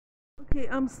Okay,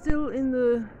 I'm still in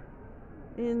the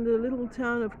little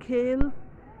town of Kehl,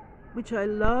 which I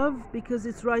love because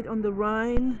it's right on the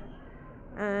Rhine,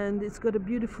 and it's got a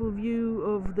beautiful view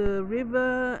of the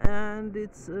river, and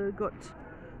it's got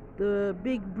the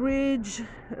big bridge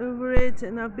over it.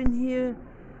 And I've been here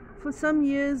for some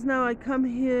years now. I come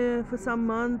here for some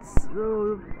months,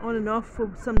 or on and off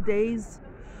for some days.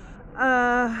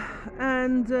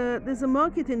 And there's a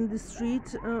market in the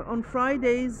street on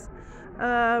Fridays,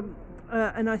 uh,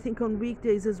 and I think on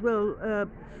weekdays as well.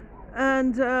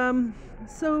 And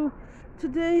so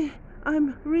today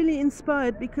I'm really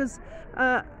inspired because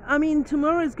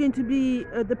tomorrow is going to be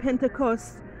the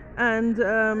Pentecost, and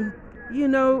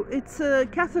it's a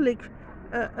Catholic,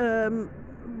 uh, um,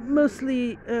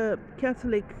 mostly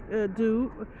Catholic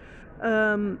do.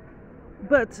 Um,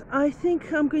 but I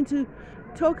think I'm going to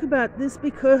talk about this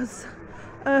because,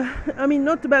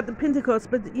 not about the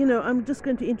Pentecost, but I'm just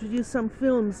going to introduce some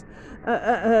films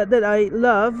that I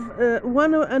love.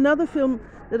 Another film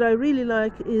that I really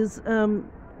like is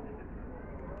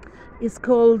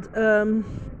called Il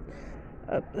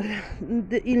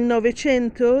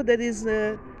Novecento. That is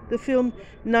the film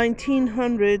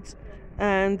 1900,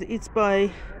 and it's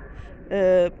by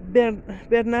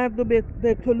Bernardo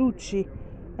Bertolucci,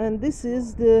 and this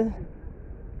is the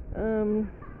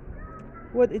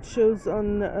what it shows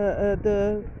on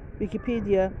the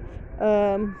Wikipedia.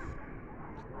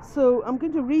 So I'm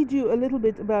going to read you a little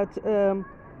bit about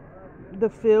the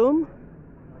film.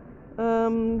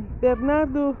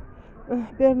 Bernardo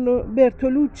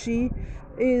Bertolucci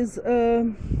is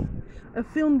a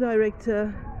film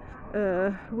director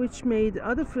which made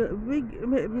other big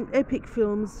epic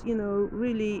films,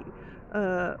 really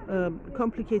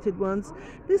complicated ones.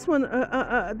 This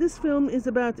film is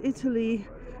about Italy,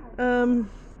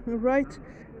 right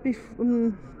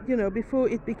before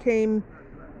it became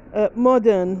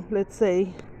modern, let's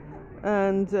say,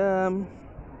 and a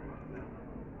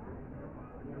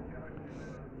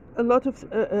lot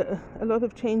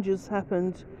of changes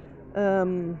happened.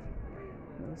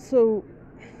 So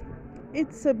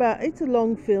it's a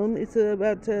long film. It's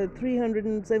about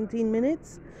 317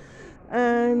 minutes,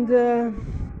 and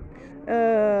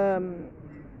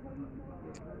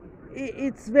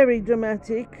it's very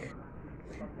dramatic.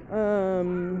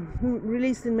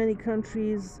 Released in many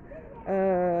countries.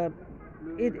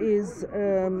 It is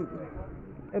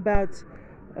about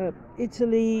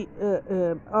Italy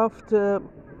after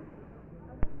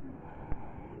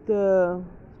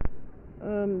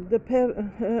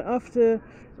after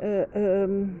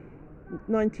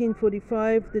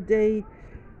 1945, the day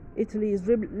Italy is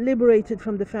liberated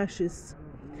from the fascists.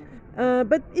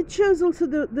 But it shows also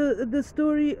the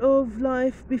story of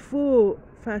life before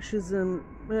fascism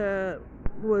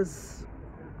was,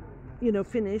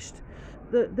 finished.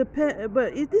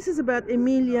 This is about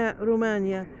Emilia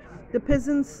Romagna. The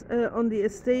peasants on the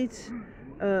estate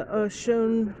are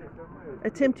shown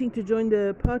attempting to join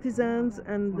the partisans,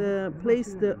 and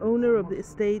place the owner of the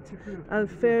estate,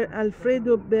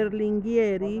 Alfredo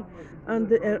Berlinghieri,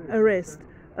 under arrest.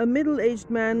 A middle-aged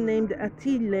man named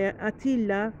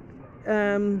Attila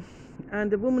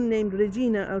and a woman named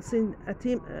Regina are seen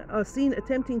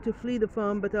attempting to flee the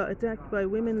farm, but are attacked by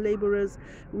women laborers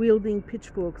wielding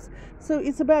pitchforks. So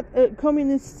it's about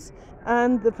communists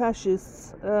and the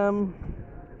fascists.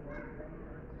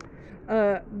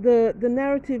 The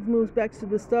narrative moves back to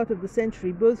the start of the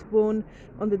century, both born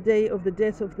on the day of the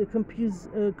death of the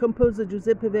composer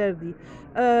Giuseppe Verdi.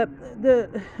 The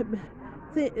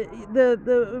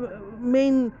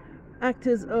main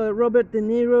actors are Robert De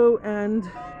Niro and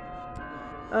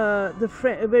the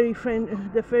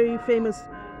very famous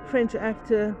French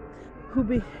actor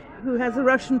who has a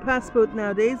Russian passport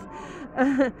nowadays.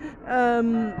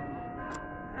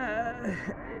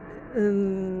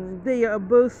 They are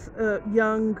both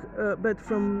young, but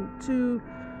from two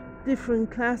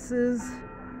different classes.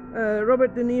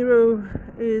 Robert De Niro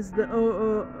is the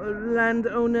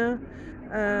landowner,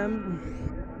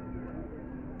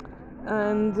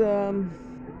 and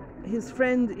his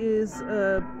friend is,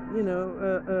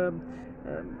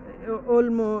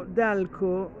 Olmo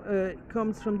Dalco,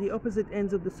 comes from the opposite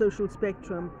ends of the social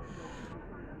spectrum.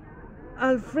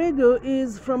 Alfredo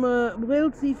is from a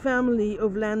wealthy family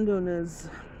of landowners,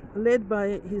 led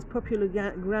by his popular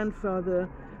grandfather,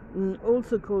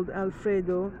 also called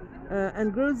Alfredo,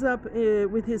 and grows up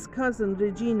with his cousin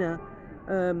Regina.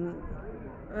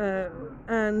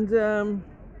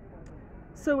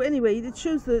 So anyway, it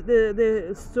shows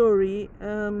the story.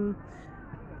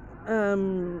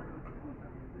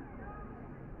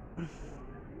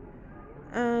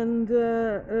 And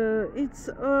it's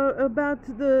about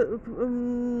the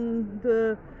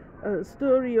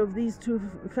story of these two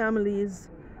families,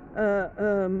 uh,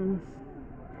 um,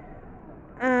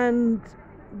 and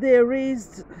they're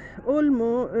raised.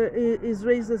 Olmo is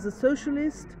raised as a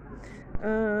socialist,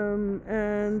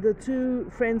 and the two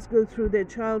friends go through their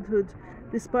childhood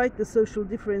despite the social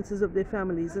differences of their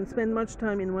families and spend much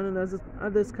time in one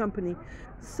another's company.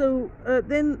 So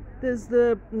then there's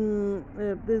the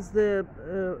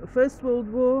First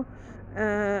World War,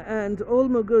 and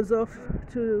Olmo goes off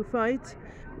to fight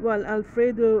while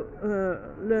Alfredo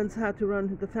learns how to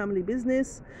run the family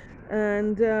business.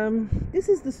 And this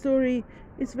is the story.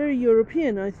 It's very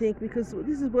European, I think, because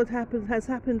this is what has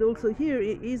happened also here.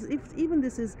 Even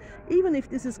if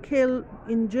this is Kehl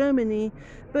in Germany,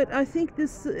 but I think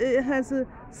this has a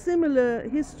similar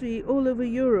history all over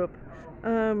Europe.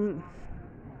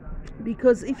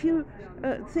 Because if you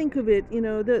think of it,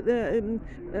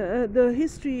 the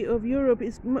history of Europe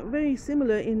is very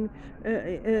similar in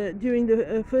during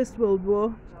the First World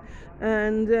War,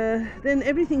 and then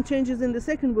everything changes in the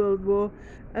Second World War.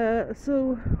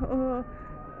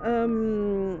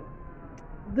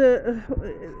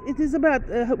 It is about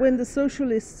when the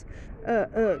socialists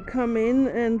come in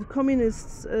and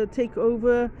communists take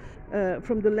over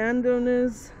from the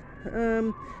landowners.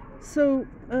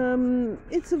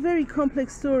 It's a very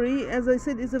complex story. As I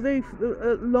said, it's a very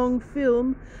long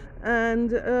film,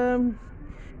 and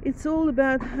it's all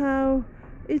about how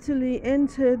Italy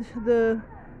entered the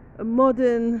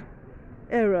modern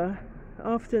era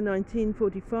after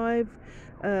 1945,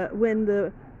 when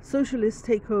the socialists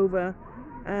take over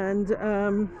and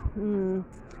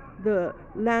the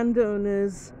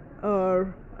landowners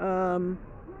are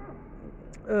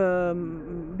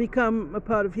become a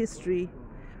part of history,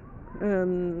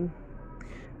 and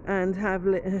have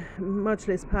much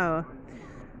less power.